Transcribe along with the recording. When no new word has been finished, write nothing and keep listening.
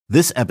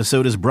This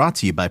episode is brought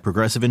to you by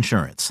Progressive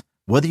Insurance.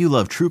 Whether you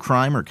love true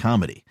crime or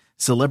comedy,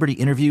 celebrity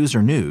interviews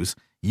or news,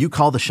 you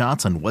call the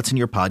shots on what's in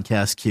your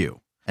podcast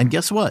queue. And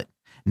guess what?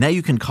 Now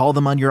you can call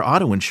them on your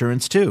auto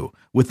insurance too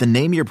with the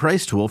Name Your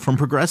Price tool from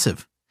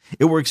Progressive.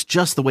 It works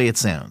just the way it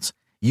sounds.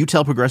 You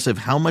tell Progressive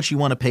how much you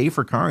want to pay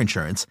for car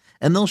insurance,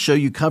 and they'll show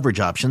you coverage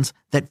options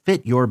that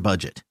fit your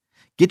budget.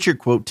 Get your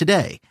quote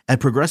today at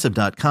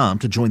Progressive.com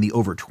to join the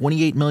over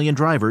 28 million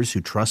drivers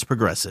who trust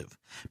Progressive.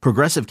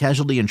 Progressive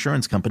Casualty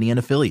Insurance Company and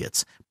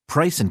Affiliates.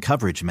 Price and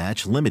coverage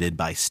match limited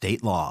by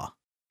state law.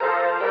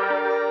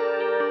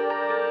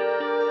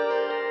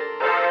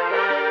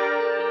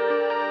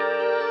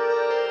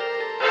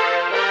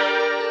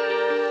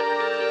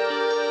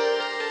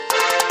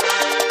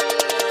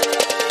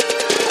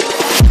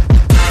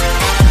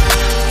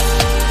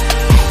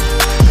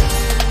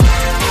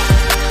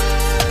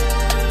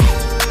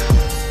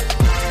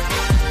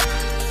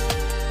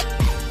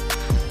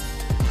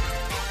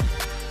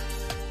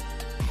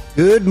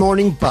 Good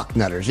morning,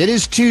 Bucknutters. It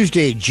is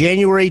Tuesday,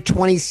 January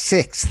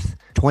 26th,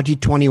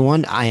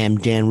 2021. I am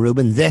Dan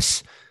Rubin.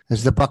 This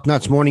is the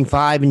Bucknuts Morning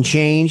 5 and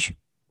change.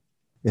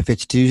 If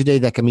it's Tuesday,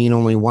 that can mean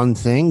only one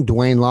thing.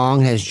 Duane Long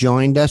has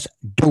joined us.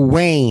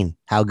 Duane,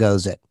 how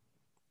goes it?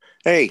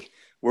 Hey,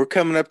 we're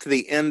coming up to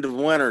the end of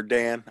winter,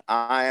 Dan.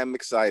 I am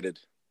excited.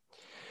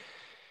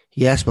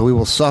 Yes, but we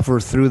will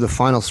suffer through the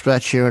final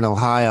stretch here in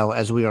Ohio,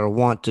 as we are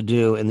wont to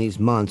do in these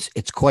months.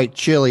 It's quite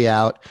chilly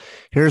out.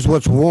 Here's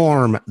what's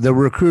warm, the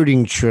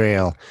recruiting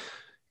trail,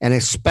 and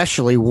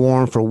especially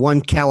warm for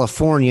one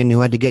Californian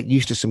who had to get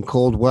used to some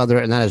cold weather,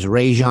 and that is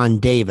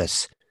Raesjon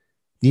Davis.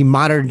 The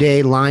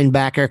modern-day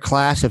linebacker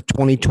class of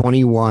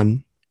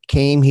 2021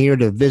 came here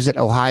to visit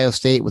Ohio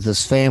State with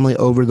his family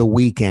over the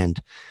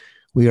weekend.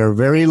 We are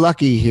very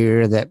lucky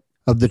here that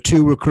of the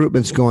two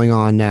recruitments going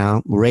on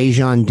now,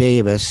 Raesjon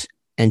Davis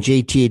and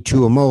JT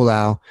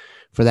Tuimoloau,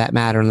 for that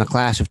matter, in the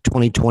class of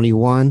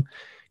 2021.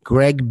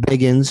 Greg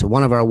Biggins,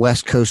 one of our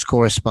West Coast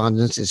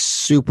correspondents, is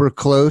super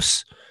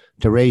close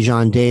to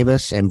Raesjon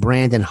Davis, and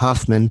Brandon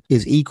Huffman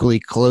is equally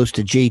close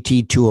to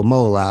JT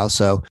Tuimoloau,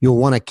 so you'll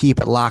want to keep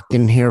it locked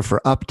in here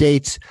for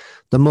updates.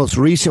 The most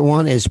recent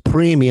one is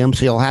premium,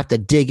 so you'll have to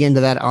dig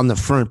into that on the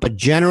front, but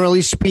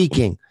generally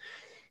speaking,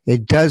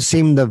 it does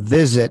seem the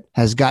visit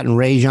has gotten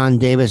Raesjon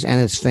Davis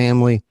and his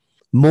family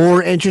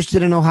more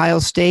interested in Ohio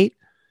State.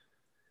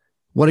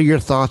 What are your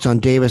thoughts on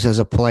Davis as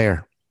a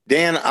player?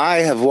 Dan, I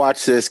have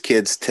watched this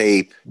kid's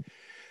tape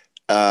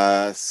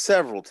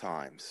several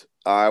times.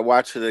 I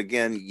watched it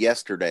again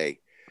yesterday.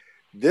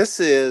 This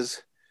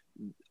is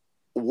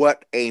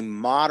what a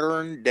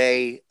modern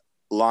day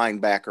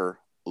linebacker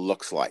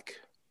looks like.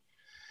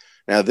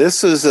 Now,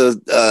 this is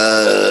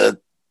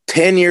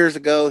 10 years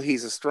ago,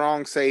 he's a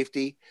strong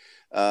safety.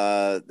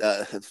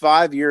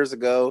 5 years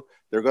ago,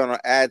 they're going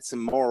to add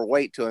some more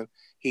weight to him.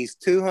 He's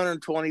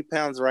 220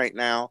 pounds right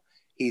now.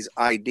 He's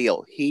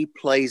ideal. He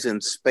plays in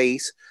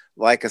space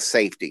like a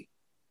safety.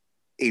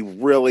 He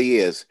really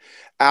is.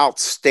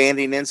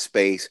 Outstanding in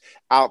space,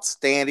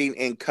 outstanding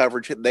in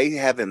coverage. They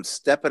have him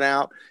stepping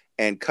out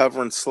and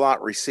covering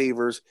slot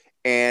receivers,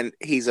 and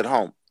he's at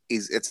home.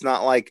 It's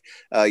not like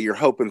you're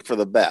hoping for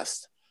the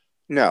best.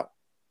 No.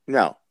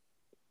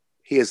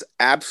 He is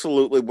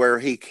absolutely where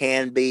he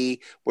can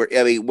be,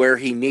 where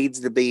he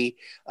needs to be.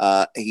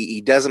 He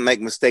doesn't make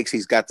mistakes.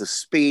 He's got the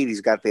speed. He's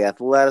got the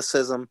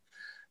athleticism.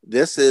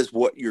 This is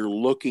what you're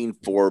looking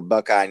for,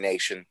 Buckeye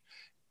Nation,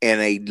 in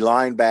a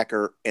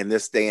linebacker in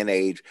this day and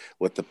age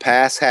with the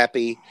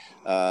pass-happy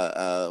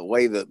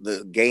way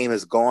the game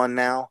has gone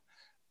now.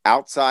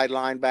 Outside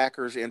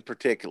linebackers in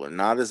particular,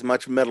 not as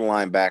much middle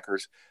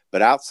linebackers,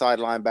 but outside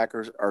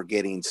linebackers are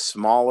getting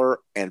smaller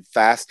and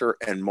faster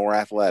and more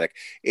athletic.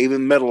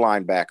 Even middle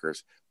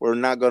linebackers. We're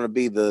not going to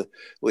be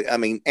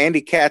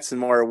Andy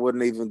Katzenmoyer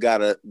wouldn't even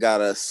got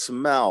a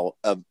smell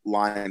of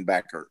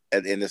linebacker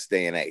in this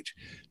day and age.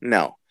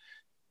 No.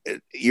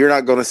 You're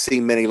not going to see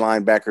many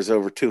linebackers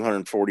over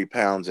 240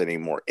 pounds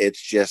anymore. It's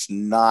just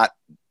not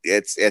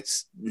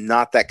it's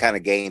not that kind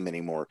of game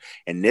anymore.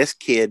 And this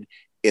kid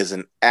is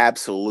an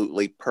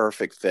absolutely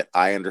perfect fit.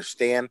 I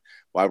understand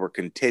why we're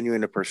continuing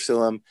to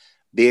pursue him.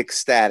 Be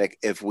ecstatic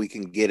if we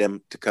can get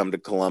him to come to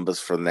Columbus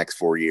for the next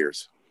 4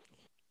 years.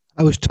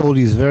 I was told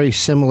he's very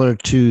similar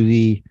to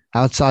the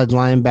outside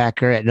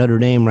linebacker at Notre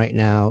Dame right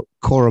now,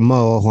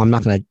 Koromoa, who I'm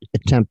not going to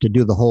attempt to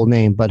do the whole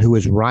name, but who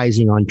is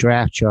rising on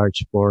draft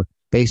charts for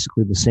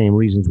basically the same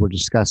reasons we're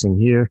discussing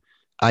here.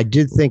 I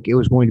did think it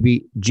was going to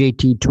be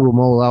JT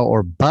Tuimoloau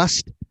or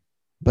bust,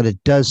 but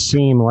it does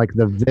seem like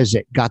the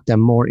visit got them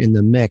more in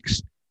the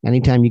mix.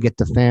 Anytime you get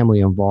the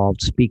family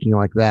involved, speaking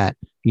like that,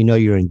 you know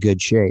you're in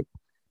good shape.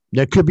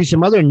 There could be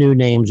some other new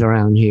names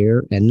around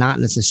here, and not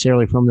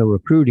necessarily from the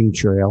recruiting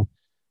trail.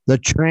 The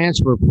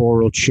transfer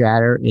portal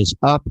chatter is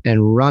up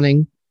and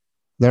running.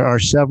 There are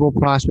several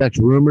prospects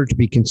rumored to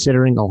be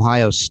considering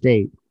Ohio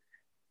State.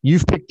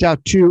 You've picked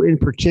out two in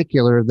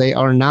particular. They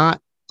are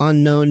not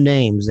unknown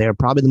names. They are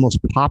probably the most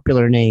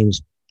popular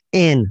names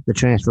in the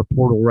transfer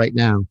portal right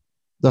now.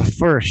 The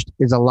first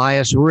is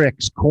Elias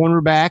Ricks,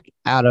 cornerback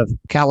out of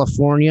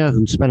California,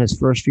 who spent his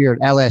first year at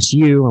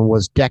LSU and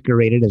was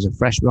decorated as a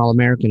freshman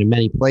All-American in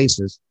many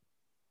places.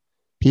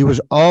 He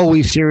was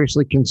always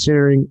seriously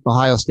considering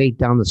Ohio State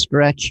down the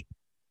stretch.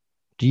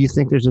 Do you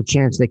think there's a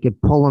chance they could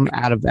pull him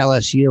out of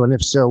LSU? And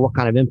if so, what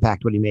kind of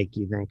impact would he make,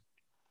 do you think?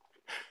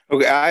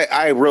 Okay,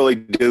 I really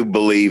do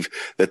believe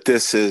that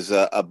this is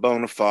a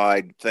bona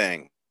fide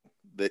thing,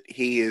 that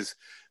he is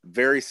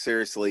very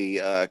seriously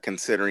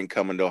considering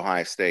coming to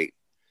Ohio State.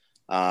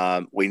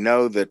 We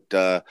know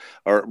that,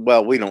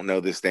 we don't know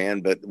this,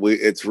 Dan, but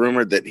it's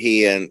rumored that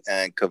he and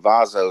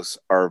Cavazos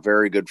are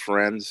very good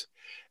friends.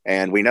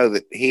 And we know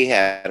that he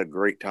had a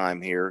great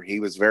time here.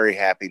 He was very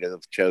happy to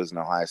have chosen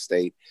Ohio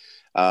State.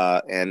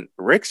 And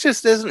Ricks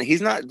just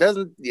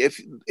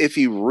if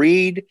you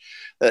read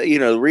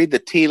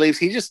the tea leaves,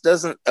 he just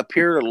doesn't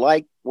appear to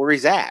like where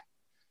he's at.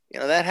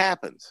 That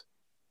happens.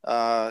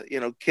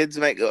 Kids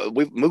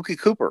Mookie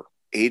Cooper,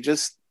 he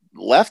just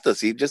left us.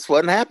 He just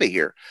wasn't happy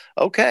here.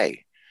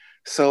 Okay.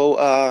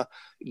 So,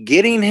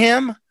 getting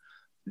him,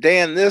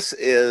 Dan, this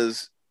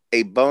is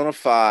a bona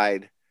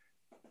fide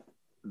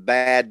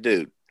bad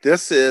dude.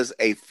 This is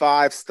a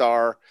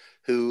 5-star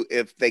who,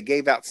 if they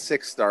gave out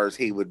 6 stars,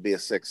 he would be a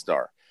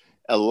 6-star.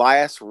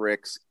 Elias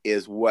Ricks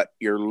is what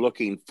you're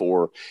looking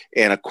for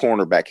in a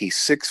cornerback. He's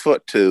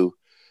 6'2",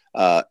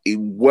 a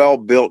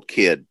well-built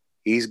kid.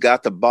 He's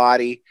got the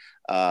body.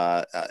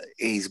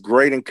 He's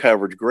great in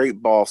coverage,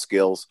 great ball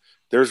skills.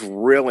 There's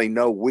really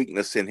no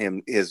weakness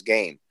in his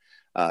game.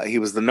 He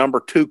was the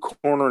number 2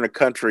 corner in the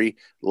country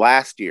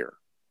last year.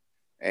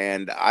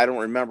 And I don't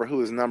remember who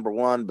was number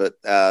 1, but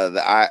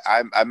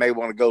I may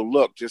want to go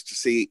look just to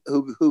see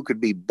who could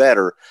be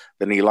better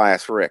than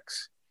Elias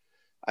Ricks.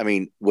 I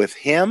mean, with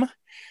him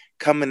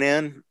coming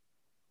in,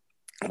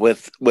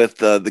 with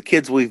the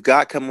kids we've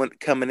got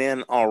coming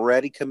in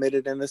already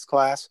committed in this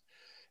class,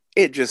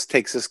 it just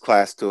takes this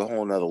class to a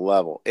whole nother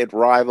level. It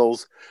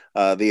rivals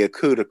the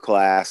Akuta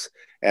class,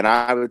 and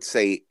I would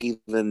say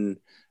even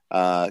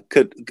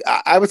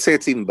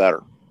it's even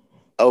better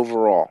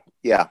overall.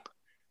 Yeah.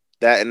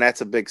 That's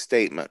a big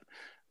statement.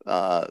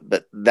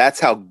 But that's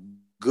how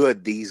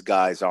good these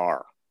guys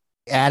are.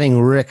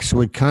 Adding Ricks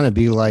would kind of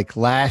be like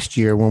last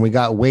year when we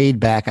got Wade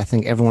back. I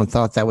think everyone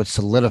thought that would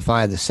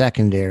solidify the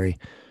secondary.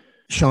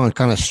 Sean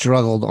kind of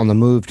struggled on the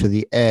move to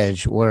the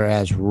edge,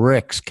 whereas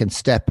Ricks can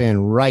step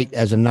in right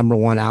as a number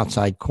 1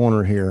 outside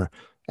corner here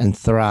and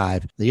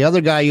thrive. The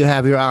other guy you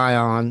have your eye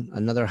on,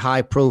 another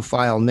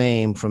high-profile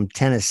name from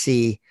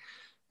Tennessee,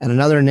 and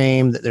another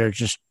name that they're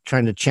just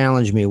trying to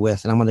challenge me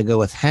with, and I'm going to go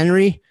with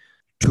Henry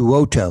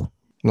Tuoto,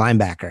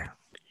 linebacker.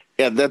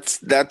 Yeah,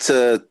 that's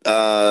a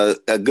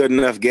good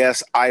enough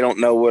guess. I don't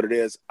know what it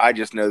is. I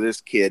just know this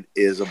kid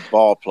is a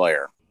ball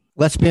player.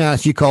 Let's be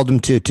honest, you called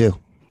him Tutu.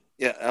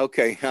 Yeah,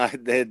 okay.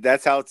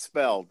 That's how it's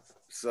spelled.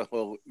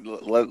 So,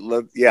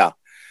 yeah.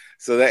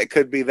 So that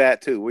could be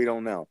that too. We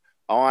don't know.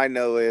 All I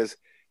know is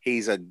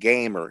he's a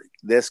gamer.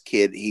 This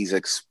kid, he's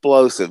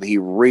explosive. He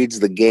reads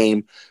the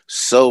game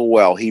so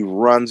well. He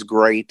runs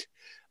great.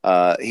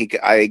 I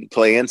can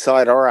play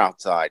inside or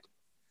outside.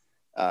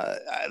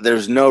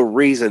 There's no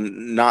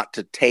reason not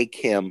to take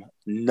him.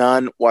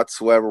 None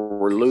whatsoever.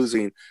 We're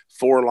losing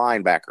 4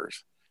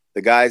 linebackers.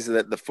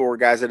 The 4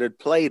 guys that had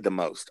played the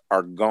most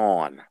are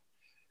gone.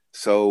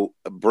 So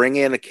bring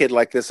in a kid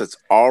like this that's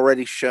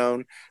already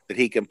shown that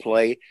he can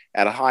play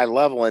at a high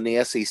level in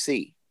the SEC.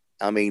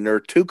 I mean, there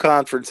are 2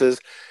 conferences,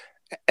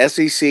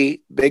 SEC,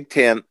 Big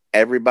Ten.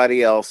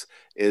 Everybody else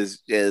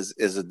is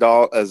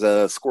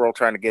a squirrel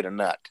trying to get a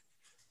nut.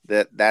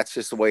 That's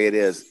just the way it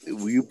is.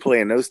 You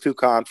play in those 2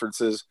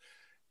 conferences,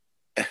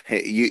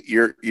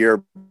 you're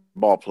a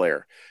ball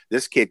player.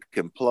 This kid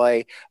can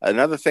play.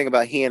 Another thing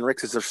about he and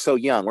Ricks is they're so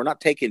young. We're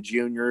not taking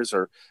juniors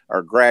or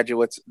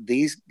graduates.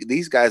 These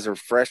guys are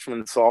freshmen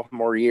and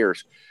sophomore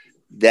years.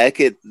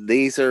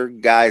 These are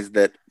guys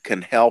that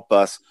can help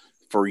us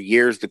for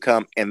years to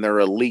come, and they're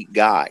elite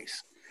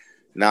guys.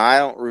 Now, I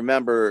don't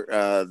remember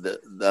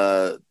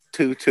the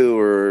Tutu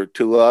or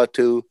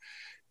Tuatu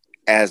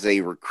as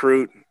a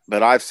recruit,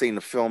 but I've seen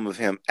the film of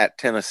him at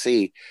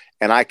Tennessee,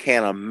 and I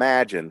can't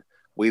imagine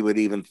we would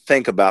even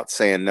think about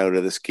saying no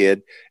to this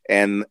kid.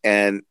 And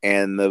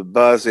the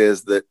buzz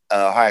is that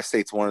Ohio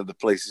State's one of the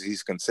places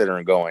he's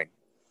considering going.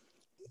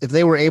 If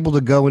they were able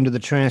to go into the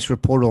transfer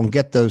portal and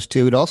get those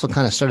 2, it also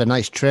kind of started a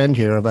nice trend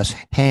here of us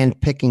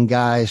hand-picking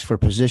guys for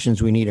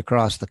positions we need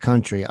across the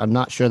country. I'm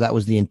not sure that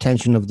was the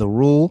intention of the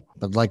rule,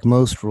 but like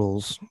most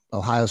rules,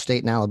 Ohio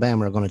State and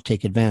Alabama are going to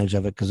take advantage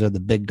of it because they're the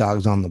big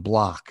dogs on the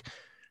block.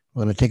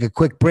 We're going to take a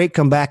quick break,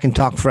 come back and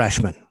talk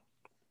freshmen.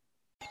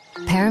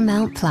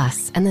 Paramount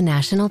Plus and the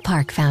National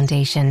Park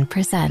Foundation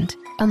present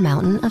A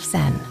Mountain of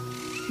Zen.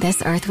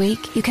 This Earth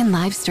Week, you can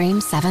live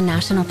stream 7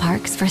 national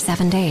parks for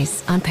 7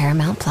 days on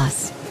Paramount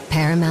Plus.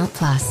 Paramount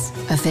Plus,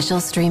 official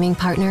streaming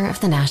partner of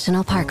the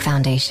National Park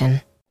Foundation.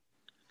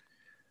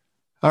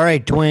 All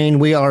right, Duane,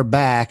 we are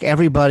back.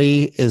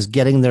 Everybody is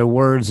getting their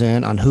words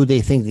in on who they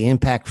think the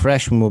impact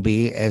freshman will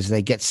be as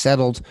they get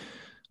settled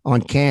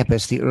on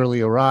campus, the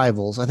early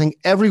arrivals. I think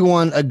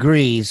everyone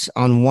agrees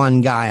on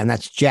one guy, and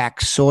that's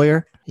Jack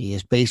Sawyer. He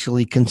is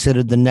basically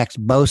considered the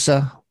next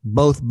Bosa.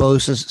 Both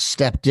Bosas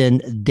stepped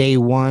in day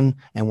one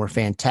and were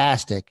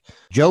fantastic.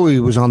 Joey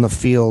was on the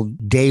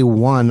field day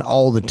one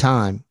all the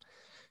time.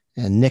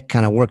 And Nick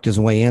kind of worked his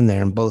way in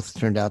there, and both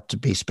turned out to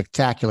be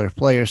spectacular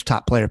players.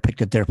 Top player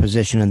picked at their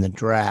position in the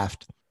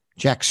draft.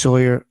 Jack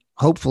Sawyer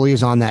hopefully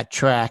is on that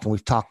track, and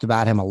we've talked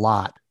about him a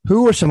lot.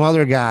 Who are some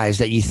other guys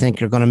that you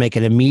think are going to make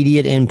an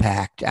immediate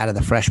impact out of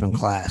the freshman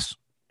class?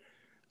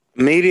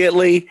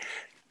 Immediately,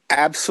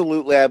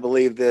 absolutely, I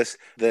believe this,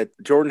 that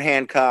Jordan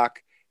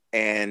Hancock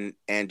and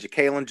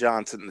Ja'Kalen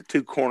Johnson, the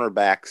two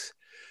cornerbacks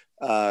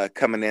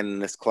coming in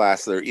this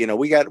class. There,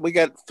 we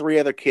got three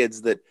other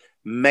kids that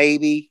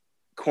maybe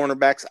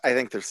cornerbacks. I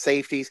think they're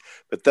safeties,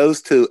 but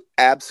those two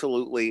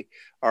absolutely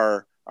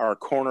are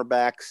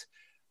cornerbacks.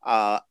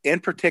 In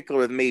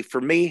particular with me,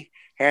 for me,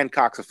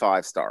 Hancock's a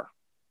 5-star.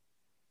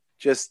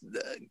 Just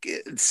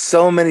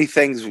so many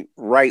things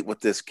right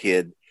with this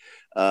kid.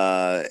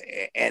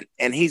 And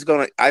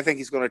I think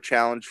he's going to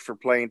challenge for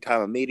playing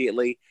time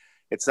immediately.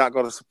 It's not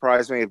going to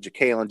surprise me if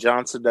Ja'Kalen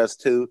Johnson does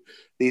too.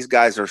 These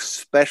guys are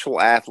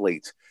special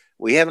athletes.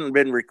 We haven't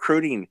been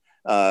recruiting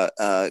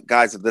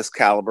guys of this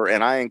caliber,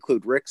 and I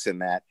include Ricks in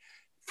that,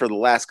 for the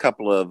last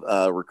couple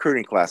of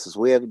recruiting classes.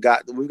 We've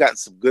gotten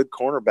some good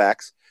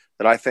cornerbacks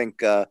that I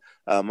think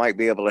might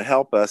be able to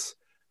help us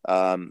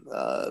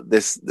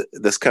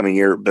this coming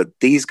year. But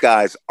these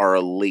guys are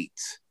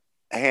elites.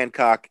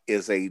 Hancock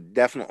is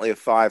definitely a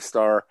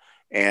 5-star,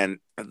 and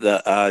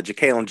the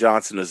Ja'Kalen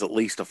Johnson is at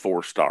least a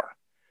 4-star.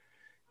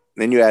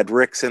 Then you add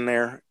Ricks in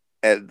there.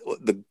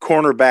 The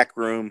cornerback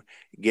room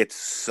gets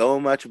so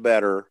much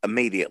better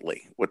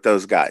immediately with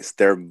those guys.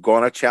 They're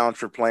going to challenge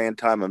for playing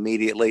time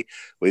immediately.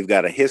 We've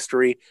got a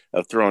history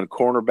of throwing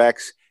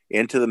cornerbacks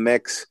into the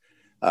mix.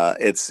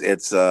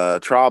 It's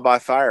trial by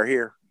fire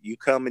here. You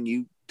come and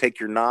you take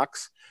your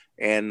knocks,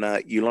 and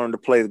you learn to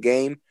play the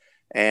game,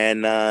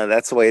 and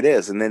that's the way it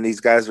is. And then these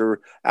guys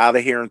are out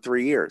of here in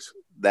 3 years.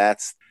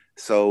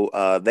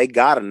 They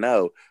got to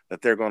know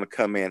that they're going to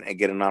come in and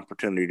get an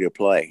opportunity to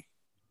play.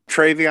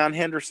 Travion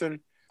Henderson,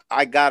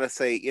 I got to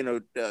say,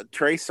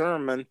 Trey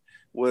Sermon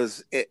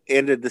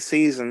ended the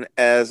season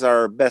as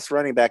our best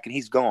running back, and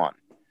he's gone.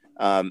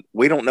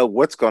 We don't know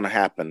what's going to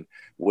happen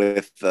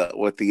with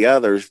the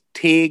others.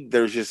 Teague,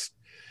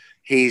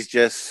 he's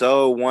just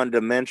so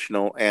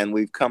one-dimensional, and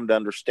we've come to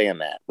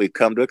understand that. We've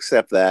come to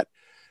accept that.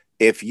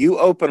 If you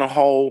open a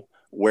hole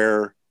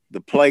where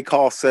the play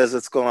call says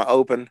it's going to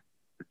open,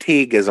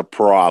 Teague is a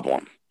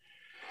problem.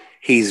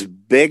 He's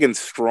big and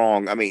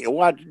strong. I mean,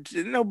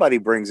 nobody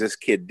brings this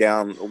kid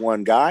down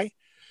one guy.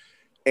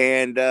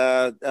 And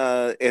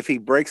if he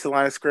breaks the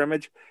line of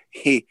scrimmage,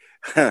 he's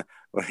one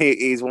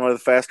of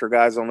the faster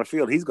guys on the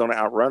field. He's going to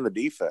outrun the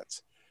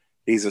defense.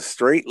 He's a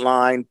straight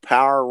line,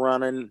 power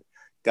running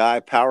guy,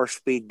 power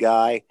speed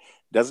guy.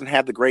 Doesn't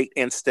have the great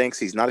instincts.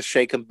 He's not a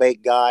shake and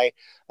bake guy.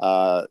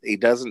 He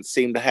doesn't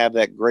seem to have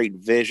that great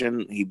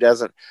vision. He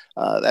doesn't.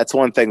 That's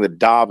one thing that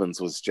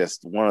Dobbins was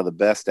just one of the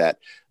best at.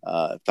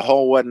 If the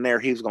hole wasn't there,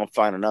 he was going to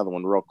find another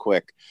one real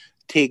quick.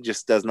 Teague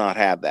just does not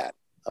have that.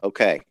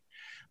 Okay.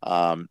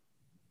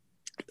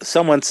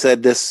 Someone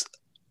said this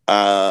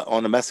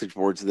on the message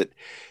boards that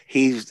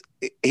he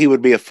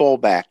would be a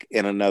fullback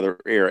in another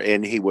era,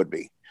 and he would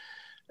be.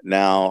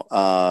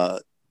 Now,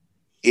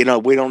 we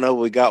don't know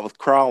what we got with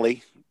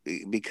Crawley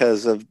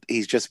because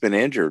he's just been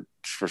injured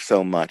for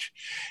so much.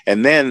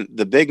 And then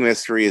the big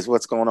mystery is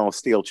what's going on with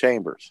Steel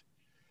Chambers.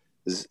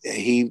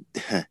 He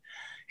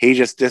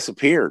just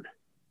disappeared.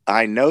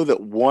 I know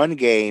that one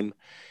game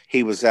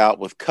he was out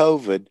with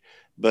COVID,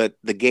 but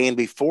the game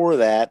before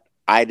that,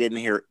 I didn't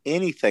hear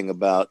anything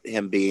about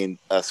him being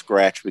a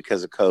scratch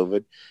because of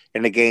COVID.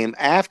 And the game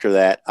after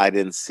that, I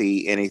didn't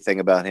see anything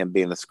about him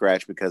being a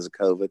scratch because of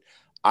COVID.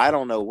 I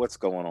don't know what's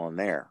going on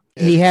there.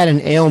 He had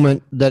an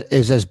ailment that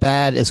is as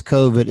bad as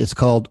COVID. It's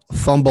called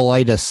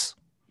fumbleitis.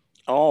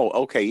 Oh,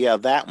 okay. Yeah,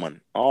 that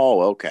one.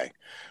 Oh, okay.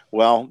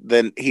 Well,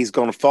 then he's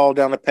going to fall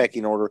down the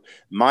pecking order.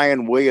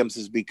 Mayan Williams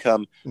has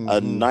become a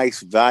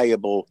nice,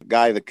 valuable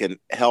guy that can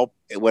help.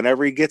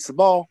 Whenever he gets the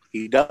ball,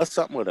 he does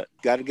something with it.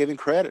 Got to give him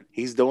credit.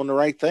 He's doing the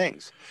right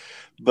things.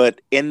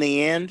 But in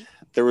the end,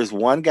 there was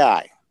one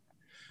guy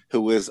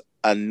who is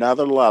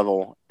another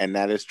level, and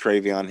that is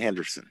Travion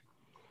Henderson.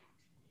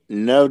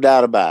 No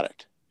doubt about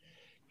it.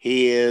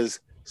 He is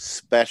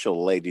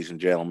special, ladies and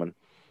gentlemen.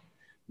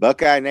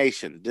 Buckeye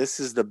Nation, this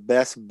is the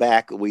best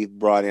back we've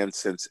brought in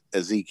since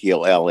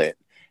Ezekiel Elliott.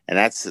 And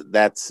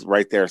that's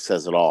right there,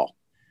 says it all.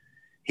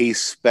 He's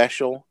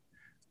special.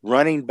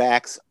 Running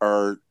backs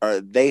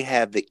they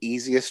have the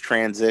easiest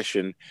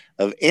transition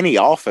of any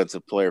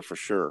offensive player for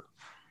sure.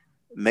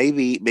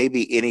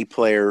 Maybe any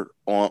player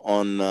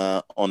on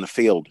the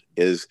field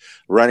is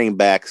running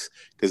backs,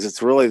 because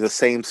it's really the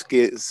same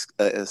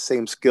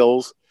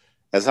skills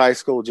as high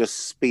school,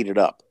 just speed it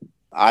up.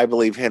 I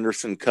believe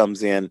Henderson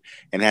comes in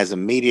and has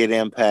immediate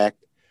impact.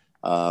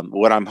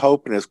 What I'm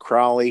hoping is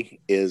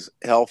Crowley is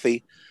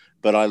healthy,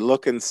 But I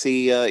look and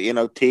see,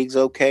 Teague's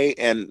okay,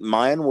 and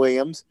Mayan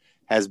Williams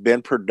has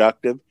been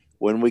productive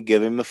when we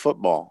give him the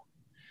football.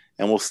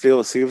 And we'll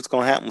still see what's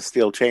going to happen with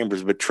Steel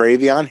Chambers. But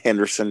Travion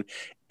Henderson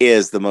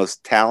is the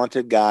most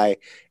talented guy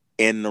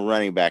in the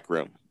running back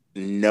room.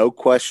 No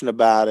question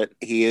about it.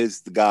 He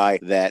is the guy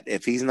that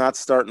if he's not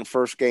starting the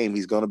first game,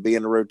 he's going to be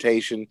in the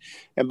rotation.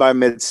 And by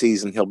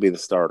midseason, he'll be the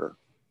starter.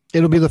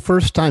 It'll be the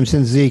first time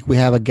since Zeke we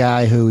have a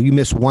guy who you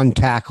miss one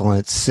tackle and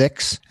it's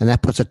 6, and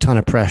that puts a ton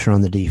of pressure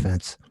on the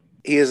defense.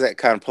 He is that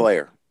kind of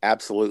player.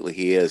 Absolutely,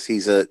 he is.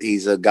 He's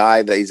a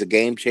guy that he's a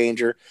game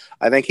changer.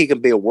 I think he can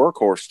be a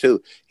workhorse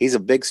too. He's a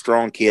big,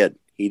 strong kid.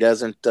 He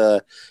doesn't.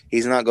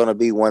 He's not going to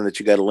be one that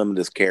you got to limit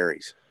his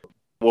carries.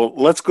 Well,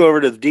 let's go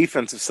over to the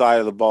defensive side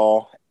of the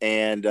ball,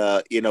 and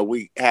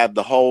we have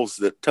the holes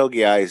that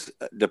Togiai's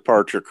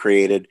departure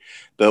created,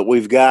 but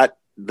we've got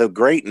the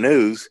great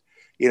news.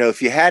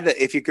 If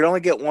you could only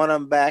get one of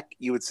them back,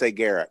 you would say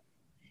Garrett.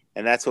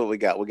 And that's what we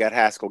got. We got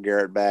Haskell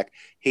Garrett back.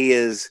 He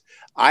is,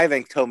 I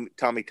think Tommy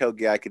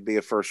Togiai could be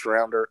a first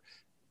rounder.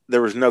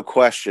 There was no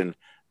question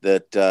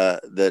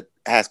that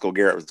Haskell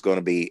Garrett was going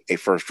to be a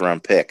first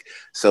round pick.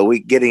 So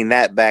getting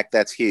that back,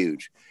 that's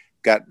huge.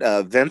 Got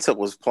Vincent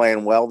was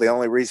playing well. The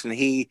only reason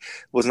he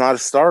was not a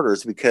starter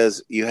is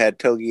because you had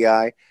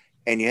Togiai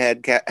and you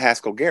had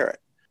Haskell Garrett.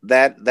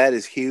 That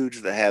is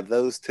huge to have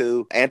those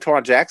two.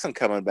 Antoine Jackson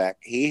coming back.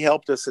 He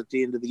helped us at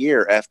the end of the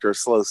year after a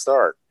slow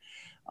start.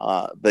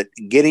 But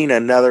getting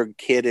another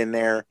kid in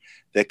there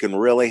that can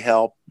really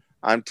help,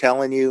 I'm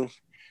telling you,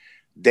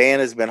 Dan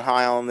has been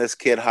high on this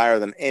kid, higher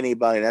than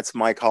anybody. That's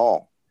Mike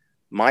Hall.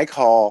 Mike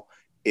Hall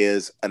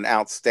is an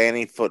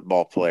outstanding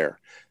football player.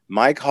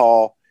 Mike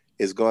Hall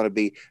is going to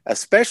be,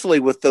 especially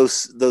with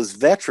those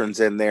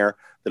veterans in there,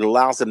 that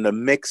allows them to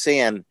mix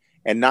in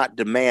and not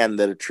demand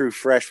that a true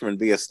freshman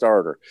be a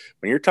starter.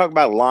 When you're talking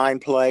about line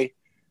play,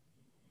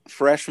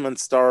 freshman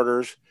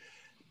starters,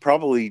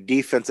 probably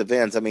defensive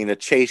ends. I mean, a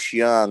Chase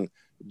Young,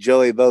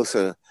 Joey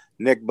Bosa,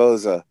 Nick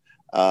Bosa,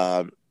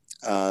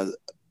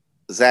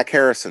 Zach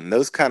Harrison,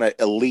 those kind of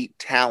elite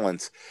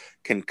talents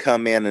can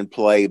come in and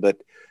play. But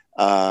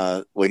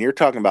when you're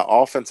talking about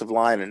offensive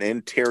line and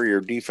interior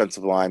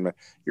defensive lineman,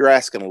 you're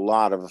asking a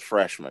lot of a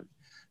freshman.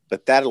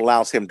 But that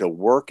allows him to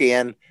work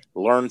in,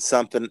 learn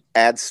something,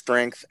 add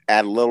strength,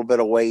 add a little bit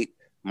of weight.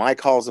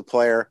 Mike Hall's a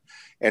player.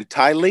 And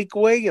Tyleek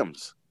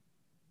Williams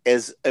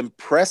is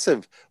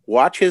impressive.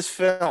 Watch his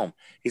film.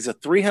 He's a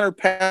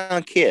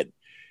 300-pound kid,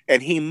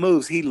 and he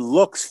moves. He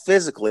looks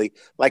physically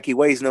like he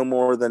weighs no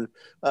more than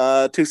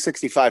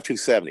 265,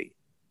 270.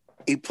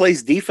 He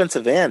plays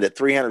defensive end at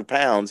 300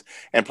 pounds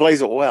and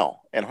plays it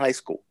well in high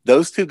school.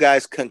 Those two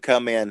guys can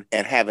come in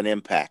and have an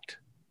impact,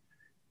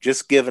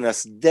 just giving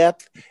us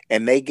depth,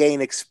 and they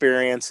gain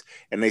experience,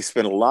 and they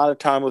spend a lot of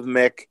time with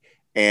Mick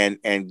and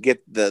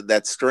get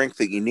that strength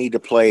that you need to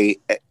play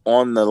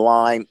on the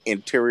line,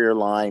 interior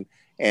line,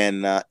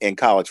 and in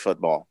college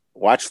football.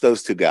 Watch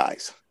those two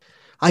guys.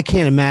 I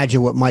can't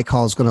imagine what Mike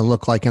Hall is going to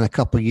look like in a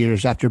couple of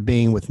years after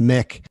being with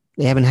Mick.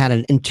 They haven't had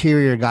an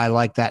interior guy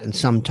like that in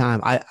some time.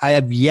 I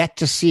have yet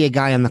to see a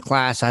guy in the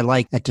class I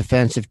like at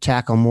defensive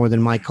tackle more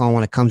than Mike Hall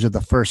when it comes to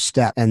the first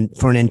step. And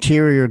for an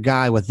interior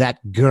guy with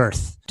that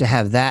girth to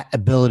have that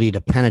ability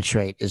to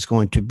penetrate is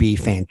going to be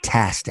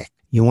fantastic.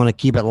 You want to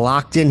keep it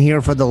locked in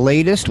here for the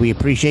latest. We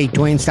appreciate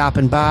Duane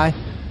stopping by.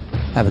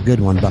 Have a good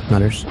one,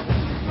 Bucknutters.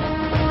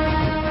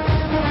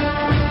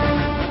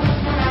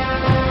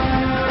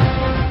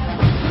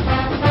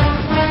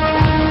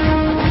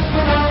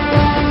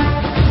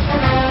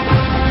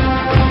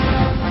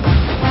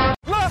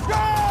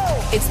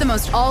 It's the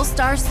most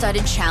all-star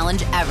studded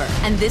challenge ever.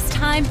 And this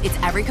time, it's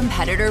every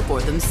competitor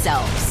for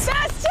themselves.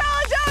 Best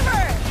challenge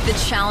ever!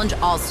 The Challenge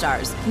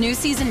All-Stars. New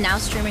season now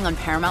streaming on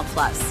Paramount+.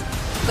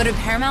 Go to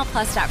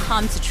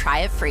ParamountPlus.com to try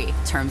it free.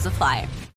 Terms apply.